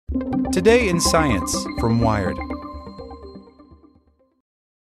Today in Science from Wired.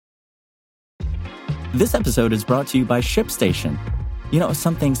 This episode is brought to you by ShipStation. You know,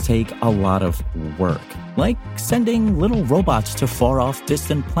 some things take a lot of work, like sending little robots to far-off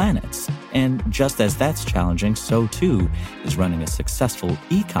distant planets. And just as that's challenging, so too is running a successful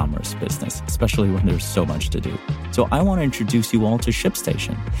e-commerce business, especially when there's so much to do. So I want to introduce you all to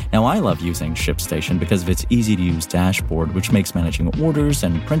ShipStation. Now, I love using ShipStation because of its easy-to-use dashboard, which makes managing orders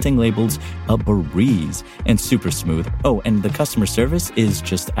and printing labels a breeze and super smooth. Oh, and the customer service is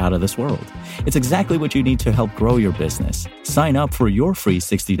just out of this world. It's exactly what you need to help grow your business. Sign up for your free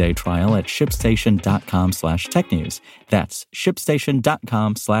 60-day trial at shipstation.com/technews. That's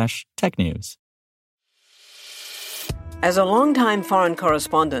shipstation.com/technews. As a longtime foreign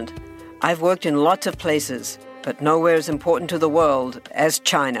correspondent, I've worked in lots of places, but nowhere as important to the world as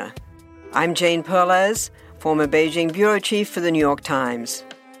China. I'm Jane Perlez, former Beijing bureau chief for the New York Times.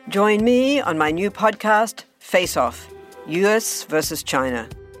 Join me on my new podcast, Face Off, U.S. versus China,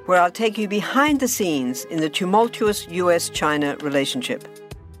 where I'll take you behind the scenes in the tumultuous U.S.-China relationship.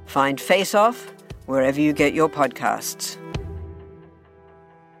 Find Face Off wherever you get your podcasts.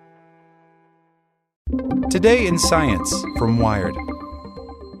 Today in Science from Wired.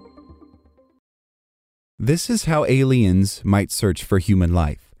 This is how aliens might search for human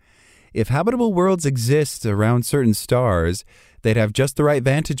life. If habitable worlds exist around certain stars, they'd have just the right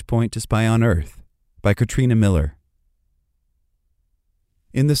vantage point to spy on Earth. By Katrina Miller.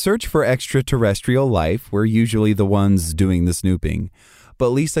 In the search for extraterrestrial life, we're usually the ones doing the snooping.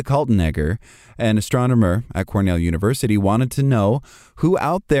 But Lisa Kaltenegger, an astronomer at Cornell University, wanted to know who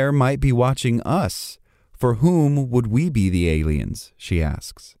out there might be watching us. For whom would we be the aliens, she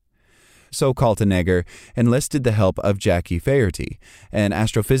asks. So Kaltenegger enlisted the help of Jackie Faherty, an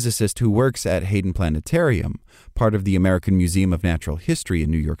astrophysicist who works at Hayden Planetarium, part of the American Museum of Natural History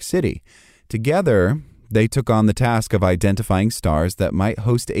in New York City. Together, they took on the task of identifying stars that might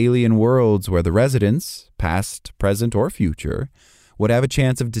host alien worlds where the residents, past, present, or future, would have a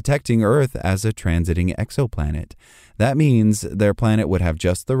chance of detecting Earth as a transiting exoplanet. That means their planet would have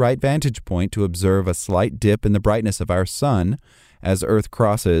just the right vantage point to observe a slight dip in the brightness of our sun as Earth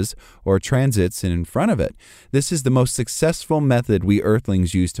crosses or transits in front of it. This is the most successful method we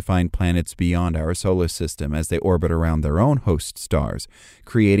Earthlings use to find planets beyond our solar system as they orbit around their own host stars,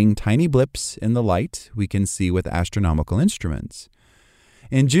 creating tiny blips in the light we can see with astronomical instruments.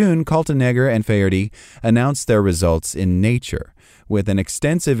 In June, Kaltenegger and Faherty announced their results in Nature, with an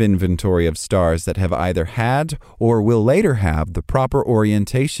extensive inventory of stars that have either had or will later have the proper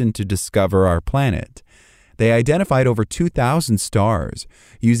orientation to discover our planet. They identified over 2,000 stars,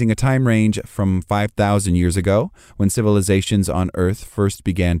 using a time range from 5,000 years ago, when civilizations on Earth first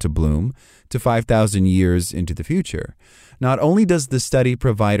began to bloom, to 5,000 years into the future. Not only does the study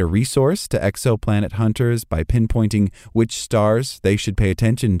provide a resource to exoplanet hunters by pinpointing which stars they should pay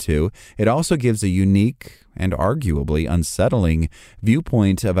attention to, it also gives a unique and arguably unsettling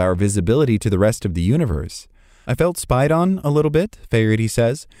viewpoint of our visibility to the rest of the universe. I felt spied on a little bit, Faherty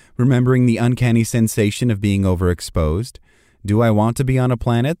says, remembering the uncanny sensation of being overexposed. Do I want to be on a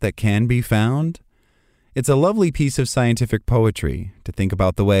planet that can be found? It's a lovely piece of scientific poetry to think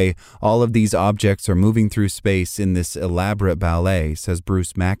about the way all of these objects are moving through space in this elaborate ballet, says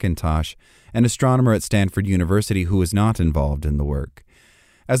Bruce McIntosh, an astronomer at Stanford University who was not involved in the work.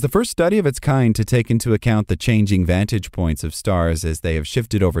 As the first study of its kind to take into account the changing vantage points of stars as they have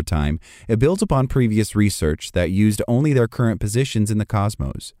shifted over time, it builds upon previous research that used only their current positions in the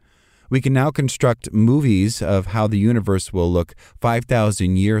cosmos. We can now construct movies of how the universe will look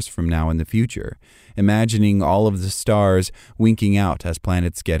 5,000 years from now in the future, imagining all of the stars winking out as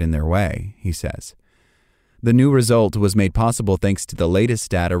planets get in their way, he says. The new result was made possible thanks to the latest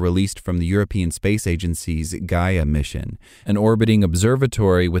data released from the European Space Agency's Gaia mission, an orbiting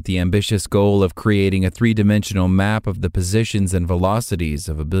observatory with the ambitious goal of creating a three-dimensional map of the positions and velocities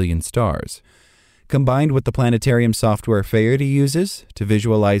of 1 billion stars. Combined with the planetarium software Faherty uses to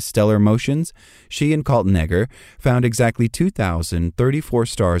visualize stellar motions, she and Kaltenegger found exactly 2,034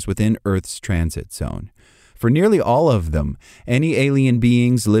 stars within Earth's transit zone. For nearly all of them, any alien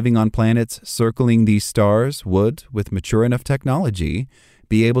beings living on planets circling these stars would, with mature enough technology,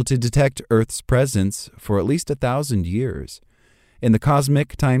 be able to detect Earth's presence for at least 1,000 years. In the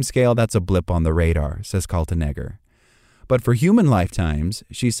cosmic timescale, that's a blip on the radar, says Kaltenegger. But for human lifetimes,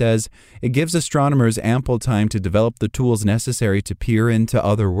 she says, it gives astronomers ample time to develop the tools necessary to peer into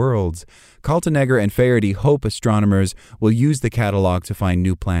other worlds. Kaltenegger and Faherty hope astronomers will use the catalog to find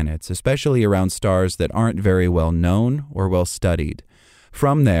new planets, especially around stars that aren't very well known or well studied.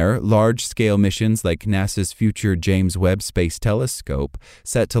 From there, large-scale missions like NASA's future James Webb Space Telescope,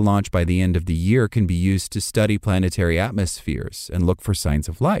 set to launch by the end of the year, can be used to study planetary atmospheres and look for signs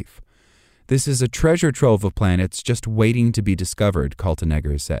of life. This is a treasure trove of planets just waiting to be discovered,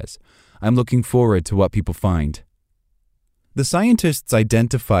 Kaltenegger says. I'm looking forward to what people find. The scientists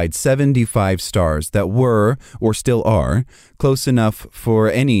identified 75 stars that were, or still are, close enough for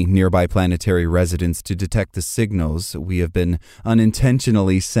any nearby planetary residents to detect the signals we have been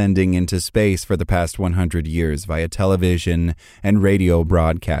unintentionally sending into space for the past 100 years via television and radio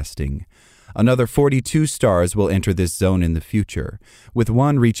broadcasting. Another 42 stars will enter this zone in the future, with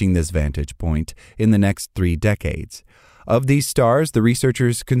one reaching this vantage point in the next 3 decades. Of these stars, the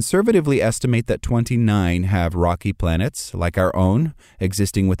researchers conservatively estimate that 29 have rocky planets, like our own,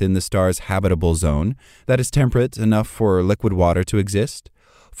 existing within the star's habitable zone, that is temperate enough for liquid water to exist.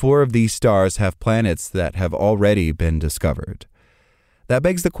 4 of these stars have planets that have already been discovered. That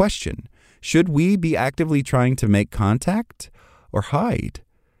begs the question, should we be actively trying to make contact or hide?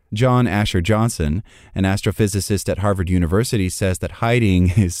 John Asher Johnson, an astrophysicist at Harvard University, says that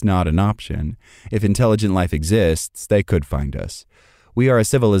hiding is not an option. If intelligent life exists, they could find us. We are a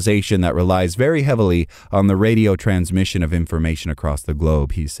civilization that relies very heavily on the radio transmission of information across the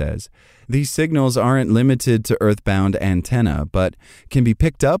globe, he says. These signals aren't limited to earthbound antenna, but can be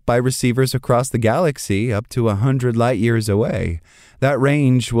picked up by receivers across the galaxy up to 100 light years away. That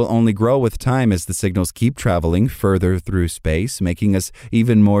range will only grow with time as the signals keep traveling further through space, making us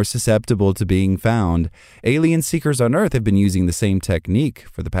even more susceptible to being found. Alien seekers on Earth have been using the same technique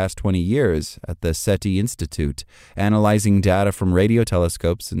for the past 20 years at the SETI Institute, analyzing data from radio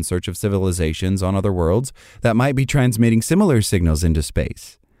telescopes in search of civilizations on other worlds that might be transmitting similar signals into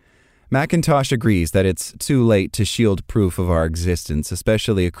space. McIntosh agrees that it's too late to shield proof of our existence,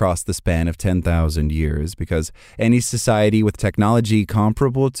 especially across the span of 10,000 years, because any society with technology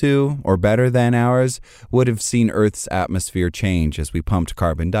comparable to or better than ours would have seen Earth's atmosphere change as we pumped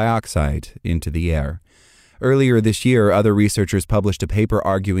carbon dioxide into the air. Earlier this year, other researchers published a paper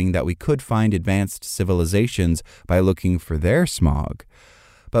arguing that we could find advanced civilizations by looking for their smog.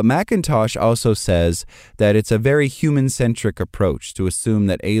 But McIntosh also says that it's a very human-centric approach to assume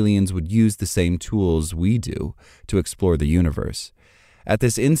that aliens would use the same tools we do to explore the universe. At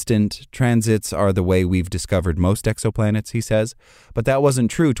this instant, transits are the way we've discovered most exoplanets, he says, but that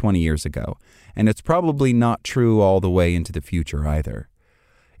wasn't true 20 years ago, and it's probably not true all the way into the future either.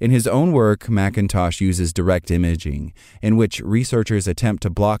 In his own work, McIntosh uses direct imaging, in which researchers attempt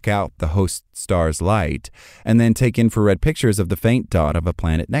to block out the host star's light and then take infrared pictures of the faint dot of a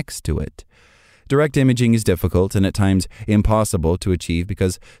planet next to it. Direct imaging is difficult and at times impossible to achieve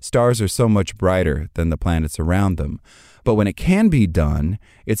because stars are so much brighter than the planets around them. But when it can be done,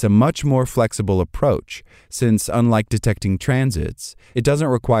 it's a much more flexible approach, since unlike detecting transits, it doesn't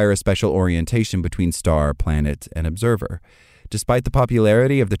require a special orientation between star, planet, and observer. Despite the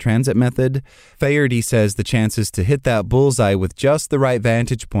popularity of the transit method, Faherty says the chances to hit that bullseye with just the right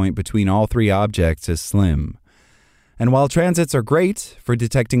vantage point between all 3 objects is slim. And while transits are great for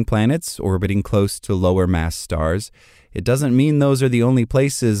detecting planets orbiting close to lower mass stars, it doesn't mean those are the only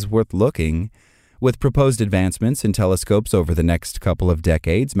places worth looking. With proposed advancements in telescopes over the next couple of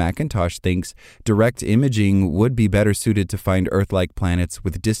decades, McIntosh thinks direct imaging would be better suited to find Earth-like planets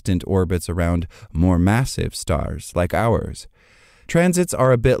with distant orbits around more massive stars like ours. Transits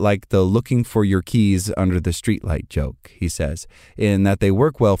are a bit like the looking for your keys under the streetlight joke, he says, in that they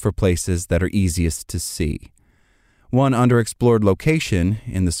work well for places that are easiest to see. One underexplored location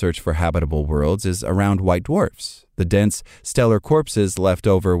in the search for habitable worlds is around white dwarfs, the dense stellar corpses left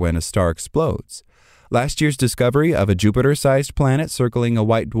over when a star explodes. Last year's discovery of a Jupiter-sized planet circling a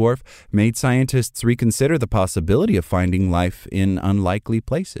white dwarf made scientists reconsider the possibility of finding life in unlikely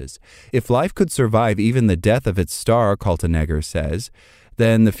places. If life could survive even the death of its star, Kaltenegger says,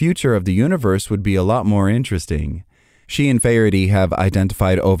 then the future of the universe would be a lot more interesting. She and Faherty have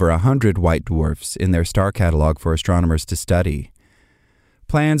identified over 100 white dwarfs in their star catalog for astronomers to study.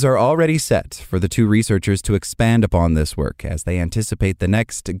 Plans are already set for the 2 researchers to expand upon this work as they anticipate the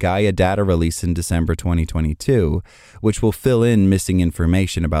next Gaia data release in December 2022, which will fill in missing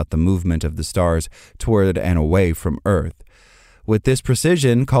information about the movement of the stars toward and away from Earth. With this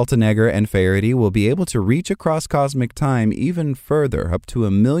precision, Kaltenegger and Faherty will be able to reach across cosmic time even further, up to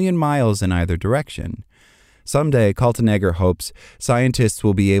 1 million miles in either direction. Someday, Kaltenegger hopes scientists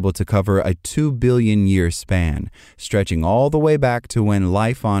will be able to cover a 2 billion-year span, stretching all the way back to when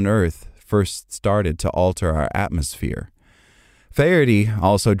life on Earth first started to alter our atmosphere. Faherty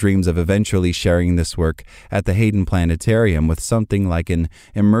also dreams of eventually sharing this work at the Hayden Planetarium with something like an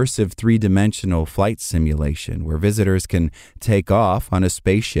immersive three-dimensional flight simulation where visitors can take off on a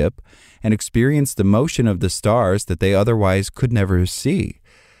spaceship and experience the motion of the stars that they otherwise could never see.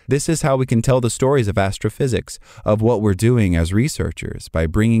 This is how we can tell the stories of astrophysics, of what we're doing as researchers, by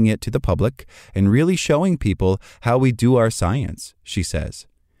bringing it to the public and really showing people how we do our science, she says.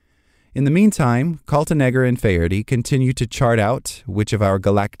 In the meantime, Kaltenegger and Faherty continue to chart out which of our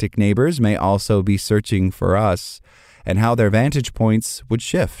galactic neighbors may also be searching for us, and how their vantage points would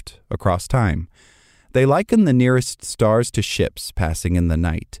shift across time. They liken the nearest stars to ships passing in the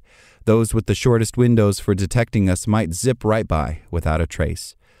night. Those with the shortest windows for detecting us might zip right by without a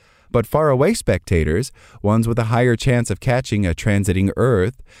trace. But faraway spectators, ones with a higher chance of catching a transiting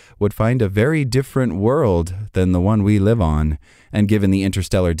Earth, would find a very different world than the one we live on, and given the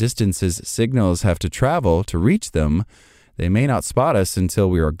interstellar distances signals have to travel to reach them, they may not spot us until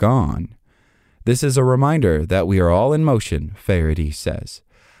we are gone. This is a reminder that we are all in motion, Faherty says.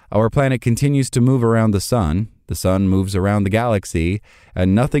 Our planet continues to move around the sun moves around the galaxy,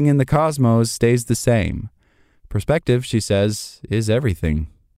 and nothing in the cosmos stays the same. Perspective, she says, is everything.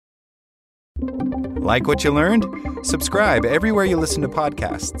 Like what you learned? Subscribe everywhere you listen to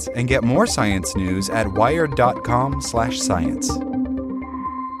podcasts and get more science news at wired.com/science.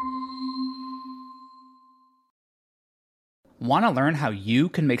 Want to learn how you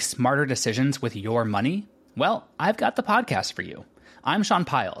can make smarter decisions with your money? Well, I've got the podcast for you. I'm Sean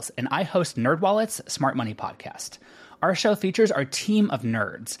Piles, and I host NerdWallet's Smart Money Podcast. Our show features our team of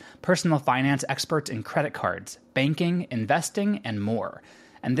nerds, personal finance experts in credit cards, banking, investing, and more.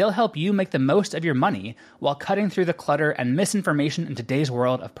 And they'll help you make the most of your money while cutting through the clutter and misinformation in today's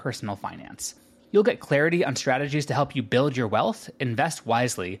world of personal finance. You'll get clarity on strategies to help you build your wealth, invest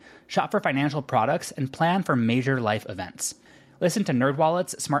wisely, shop for financial products, and plan for major life events. Listen to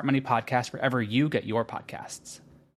NerdWallet's Smart Money Podcast wherever you get your podcasts.